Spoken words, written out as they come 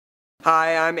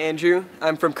Hi, I'm Andrew.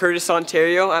 I'm from Curtis,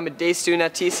 Ontario. I'm a day student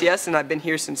at TCS and I've been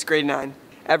here since grade 9.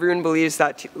 Everyone believes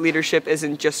that leadership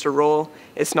isn't just a role,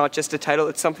 it's not just a title,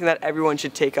 it's something that everyone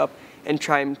should take up and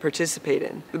try and participate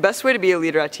in. The best way to be a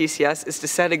leader at TCS is to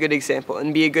set a good example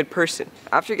and be a good person.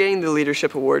 After getting the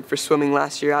leadership award for swimming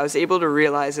last year, I was able to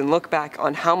realize and look back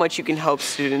on how much you can help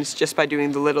students just by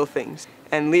doing the little things.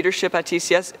 And leadership at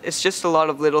TCS is just a lot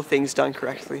of little things done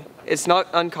correctly. It's not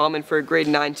uncommon for a grade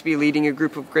 9 to be leading a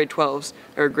group of grade 12s,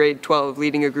 or a grade 12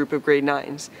 leading a group of grade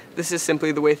 9s. This is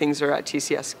simply the way things are at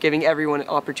TCS, giving everyone an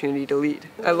opportunity to lead.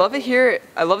 I love it here,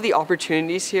 I love the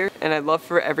opportunities here, and I'd love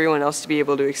for everyone else to be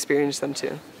able to experience them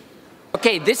too.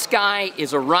 Okay, this guy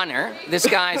is a runner, this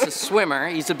guy's a swimmer,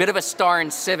 he's a bit of a star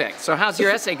in civics. So how's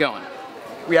your essay going?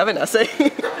 We have an essay.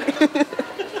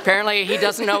 Apparently he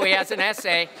doesn't know he has an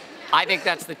essay. I think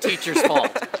that's the teacher's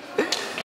fault.